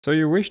So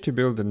you wish to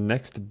build the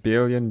next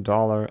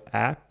billion-dollar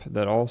app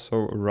that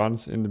also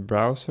runs in the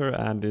browser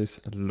and is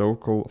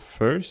local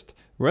first?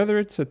 Whether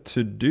it's a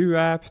to-do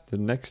app, the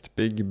next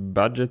big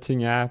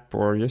budgeting app,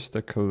 or just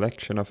a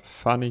collection of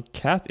funny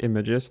cat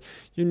images,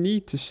 you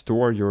need to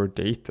store your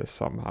data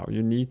somehow.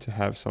 You need to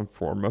have some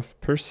form of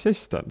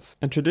persistence.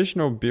 And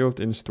traditional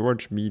built-in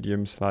storage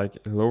mediums like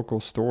local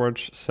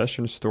storage,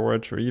 session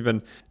storage, or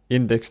even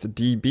indexed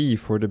DB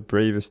for the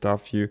bravest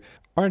of you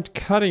aren't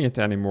cutting it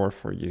anymore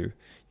for you.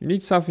 You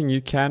need something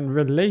you can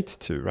relate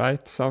to,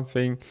 right?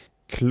 Something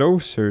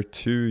closer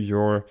to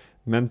your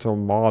mental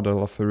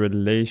model of a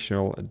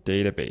relational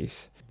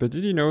database. But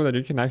did you know that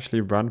you can actually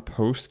run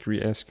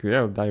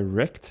PostgreSQL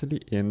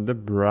directly in the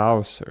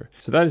browser?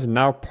 So that is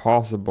now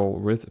possible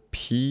with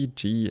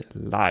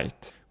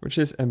PGLite, which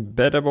is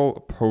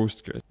embeddable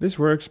Postgres. This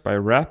works by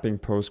wrapping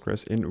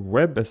Postgres in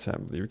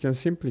WebAssembly. We can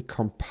simply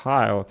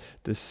compile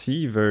the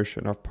C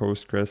version of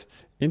Postgres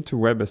into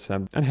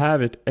WebAssembly and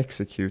have it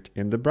execute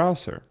in the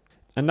browser.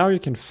 And now you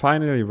can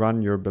finally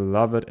run your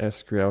beloved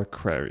SQL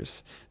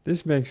queries.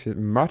 This makes it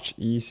much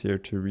easier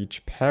to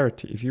reach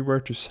parity. If you were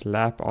to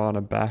slap on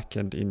a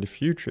backend in the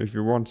future, if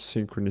you want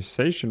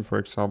synchronization, for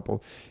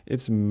example,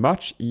 it's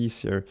much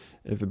easier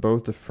if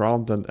both the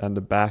frontend and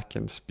the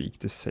backend speak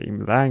the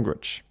same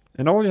language.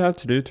 And all you have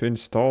to do to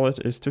install it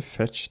is to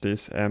fetch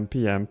this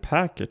npm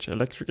package,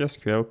 Electric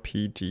SQL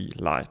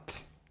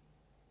PGLite.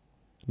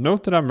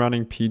 Note that I'm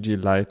running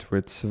PGLite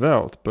with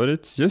Svelte, but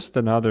it's just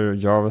another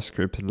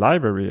JavaScript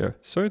library,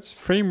 so it's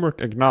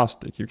framework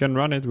agnostic. You can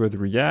run it with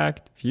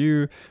React,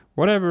 Vue,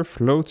 whatever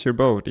floats your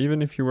boat,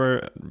 even if you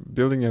were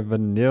building a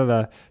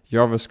vanilla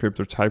JavaScript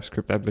or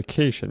TypeScript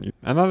application.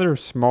 Another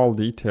small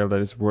detail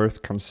that is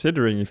worth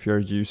considering if you're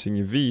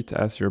using Vite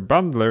as your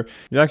bundler,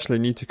 you actually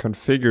need to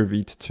configure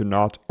Vite to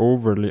not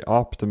overly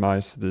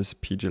optimize this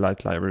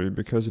PGLite library,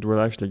 because it will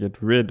actually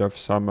get rid of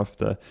some of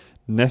the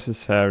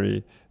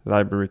necessary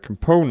library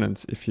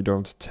components if you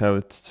don't tell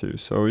it to.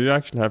 So you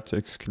actually have to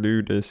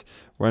exclude this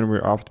when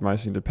we're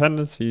optimizing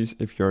dependencies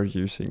if you're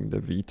using the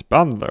Vite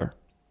bundler.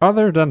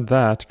 Other than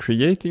that,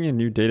 creating a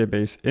new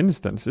database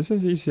instance is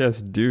as easy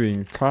as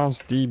doing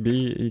const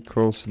db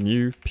equals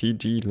new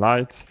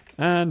PGLite,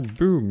 and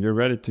boom, you're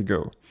ready to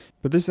go.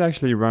 But this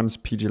actually runs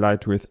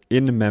PGLite with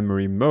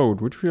in-memory mode,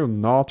 which will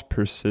not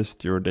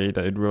persist your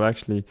data. It will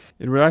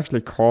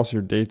actually cause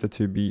your data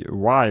to be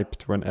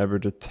wiped whenever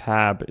the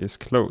tab is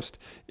closed.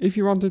 If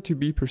you want it to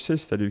be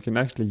persisted, you can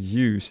actually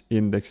use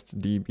indexed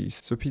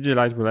DBs. So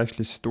PGLite will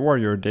actually store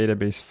your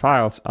database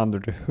files under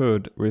the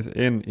hood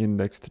within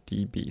indexed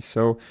DB.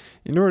 So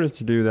in order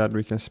to do that,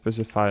 we can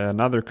specify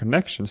another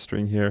connection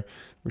string here,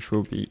 which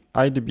will be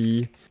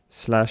idb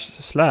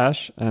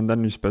 // and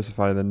then you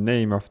specify the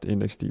name of the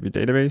IndexedDB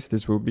database.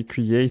 This will be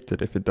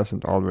created if it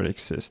doesn't already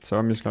exist. So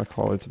I'm just going to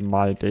call it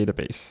my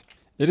database.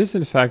 It is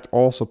in fact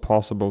also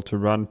possible to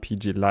run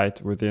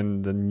PGLite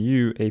within the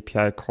new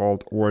API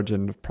called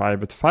Origin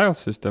Private File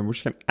System,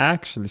 which can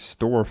actually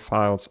store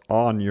files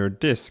on your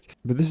disk.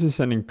 But this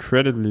is an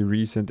incredibly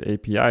recent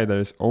API that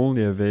is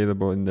only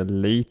available in the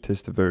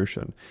latest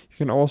version. You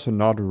can also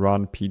not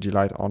run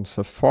PGLite on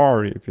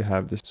Safari if you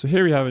have this. So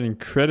here we have an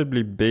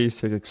incredibly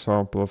basic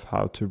example of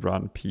how to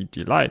run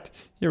PGLite.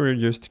 Here we're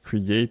just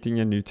creating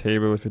a new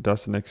table if it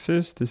doesn't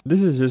exist.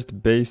 This is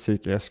just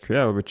basic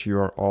SQL, which you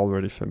are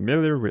already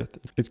familiar with.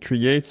 It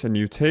creates a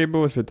new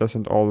table if it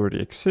doesn't already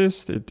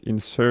exist. It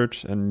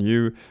inserts a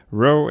new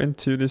row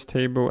into this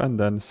table and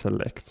then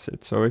selects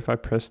it. So if I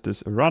press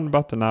this run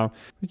button now,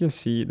 we can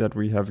see that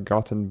we have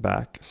gotten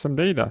back some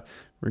data.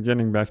 We're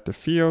getting back the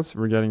fields,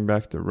 we're getting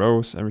back the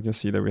rows, and we can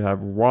see that we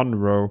have one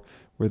row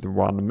with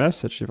one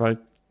message. If I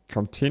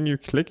continue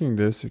clicking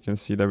this, you can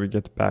see that we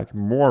get back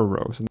more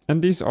rows.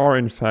 And these are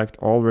in fact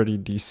already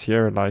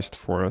deserialized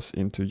for us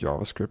into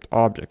JavaScript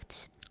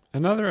objects.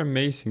 Another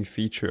amazing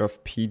feature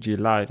of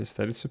PGLite is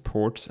that it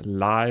supports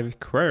live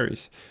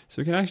queries.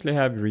 So you can actually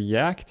have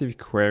reactive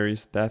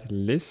queries that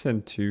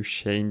listen to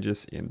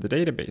changes in the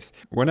database.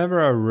 Whenever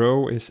a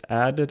row is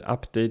added,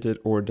 updated,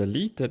 or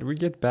deleted, we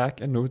get back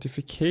a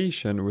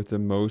notification with the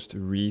most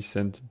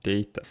recent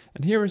data.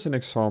 And here is an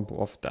example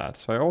of that.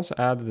 So I also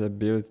added the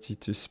ability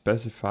to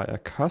specify a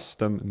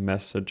custom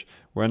message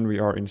when we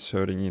are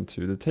inserting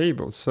into the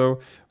table. So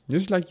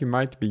just like you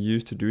might be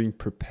used to doing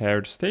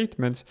prepared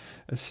statements,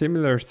 a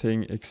similar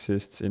thing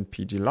exists in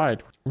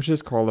PGLite, which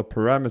is called a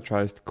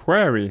parameterized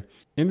query.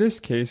 In this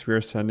case, we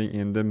are sending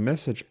in the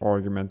message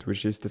argument,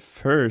 which is the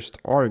first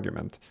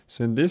argument.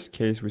 So in this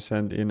case, we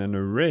send in an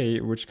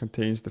array which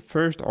contains the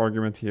first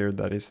argument here,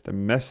 that is the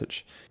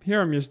message.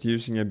 Here I'm just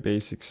using a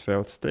basic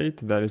Svelte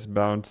state that is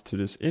bound to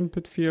this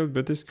input field,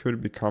 but this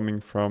could be coming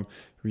from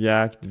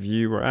React,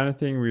 Vue, or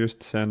anything. We're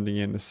just sending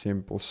in a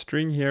simple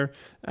string here,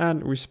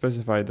 and we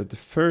specify that the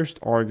first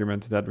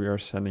argument that we are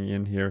sending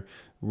in here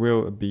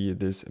will be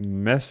this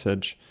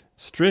message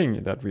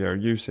string that we are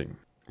using.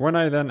 When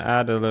I then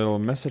add a little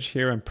message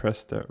here and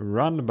press the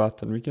run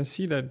button, we can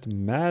see that it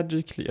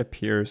magically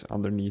appears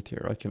underneath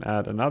here. I can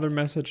add another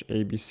message,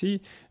 ABC,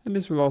 and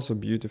this will also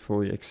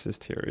beautifully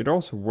exist here. It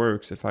also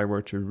works if I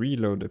were to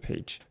reload the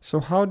page. So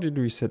how did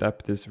we set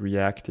up this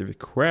reactive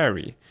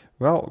query?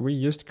 Well,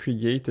 we just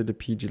created the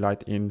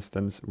PGLite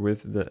instance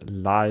with the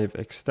live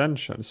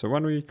extension. So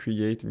when we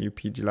create a new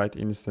PGLite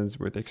instance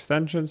with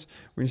extensions,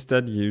 we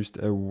instead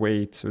used a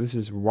wait. So this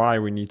is why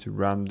we need to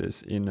run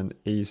this in an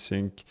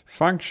async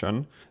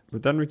function.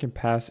 But then we can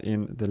pass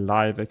in the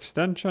live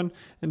extension,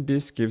 and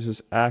this gives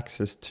us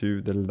access to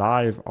the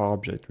live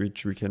object,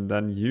 which we can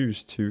then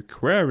use to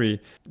query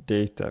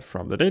data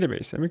from the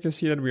database. And we can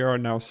see that we are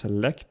now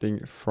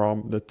selecting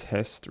from the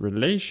test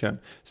relation.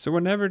 So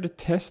whenever the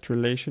test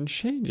relation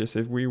changes,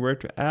 if we were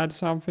to add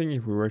something,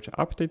 if we were to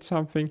update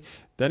something,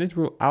 then it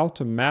will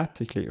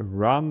automatically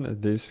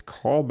run this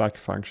callback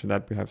function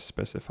that we have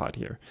specified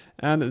here.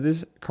 And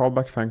this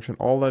callback function,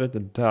 all that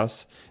it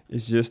does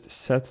is just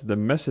set the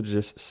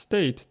message's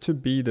state to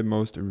be the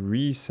most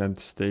recent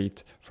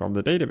state from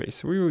the database.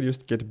 So we will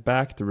just get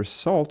back the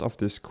result of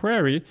this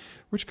query,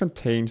 which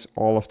contains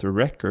all of the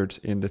records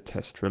in the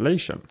test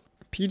relation.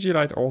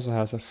 PGLite also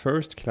has a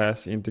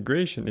first-class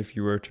integration if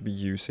you were to be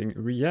using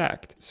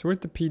React. So with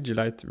the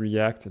PGLite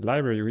React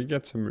library, we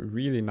get some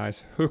really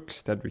nice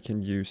hooks that we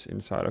can use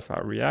inside of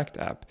our React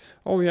app.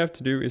 All we have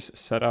to do is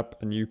set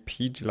up a new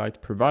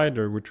PGLite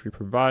provider, which we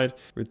provide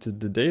with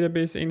the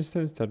database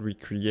instance that we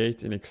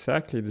create in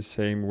exactly the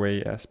same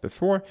way as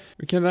before.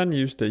 We can then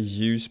use the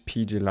use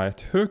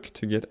PGLite hook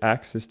to get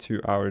access to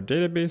our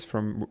database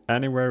from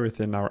anywhere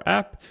within our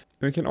app.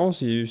 We can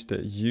also use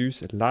the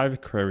use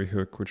live query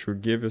hook, which will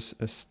give us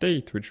a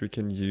state which we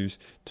can use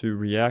to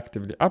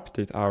reactively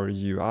update our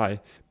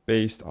UI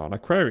based on a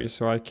query.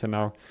 So I can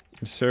now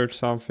insert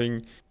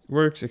something,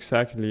 works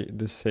exactly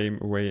the same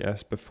way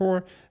as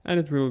before, and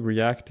it will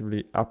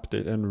reactively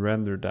update and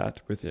render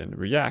that within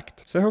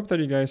React. So I hope that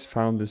you guys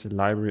found this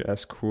library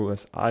as cool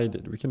as I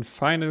did. We can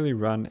finally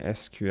run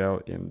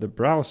SQL in the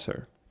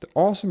browser. The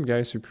awesome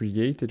guys who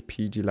created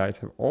PGLite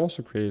have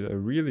also created a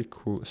really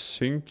cool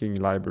syncing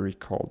library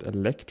called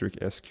Electric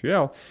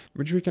SQL,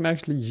 which we can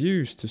actually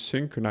use to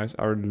synchronize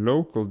our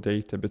local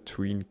data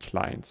between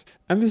clients.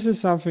 And this is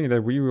something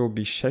that we will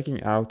be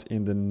checking out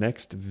in the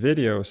next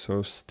video,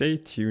 so stay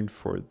tuned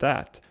for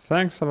that.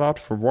 Thanks a lot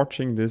for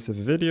watching this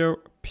video.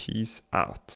 Peace out.